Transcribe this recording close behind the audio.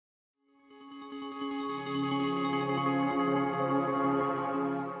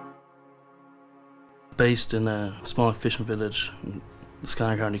based in a small fishing village in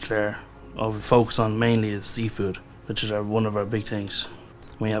Liscannor, County Clare. All we focus on mainly is seafood, which is one of our big things.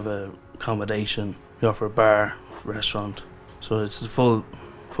 We have accommodation, we offer a bar, restaurant, so it's a full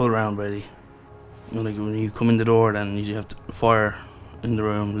round really. Like when you come in the door, then you have the fire in the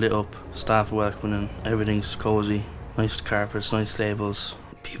room lit up, staff welcoming, and everything's cosy. Nice carpets, nice tables.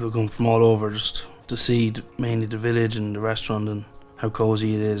 People come from all over just to see mainly the village and the restaurant and how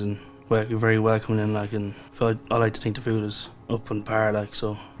cosy it is, and very welcoming. And I like to think the food is up on par.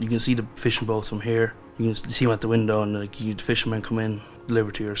 So you can see the fishing boats from here. You can see them at the window, and the fishermen come in,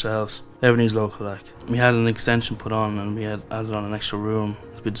 deliver to yourselves. Everything's local. We had an extension put on, and we had added on an extra room.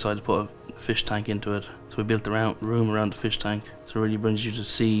 So we decided to put a fish tank into it. So we built the room around the fish tank. So it really brings you to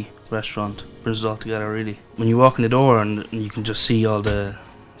sea, restaurant, brings it all together really. When you walk in the door, and you can just see all the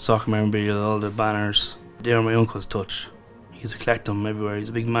soccer memorabilia, all the banners. They're my uncle's touch. He used to collect them everywhere. He's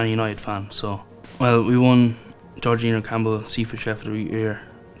a big Man United fan. So, well, we won Georgina Campbell Seafood Chef of the Year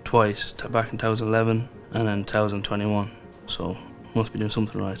twice, back in 2011 and in 2021. So, must be doing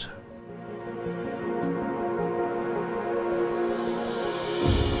something right.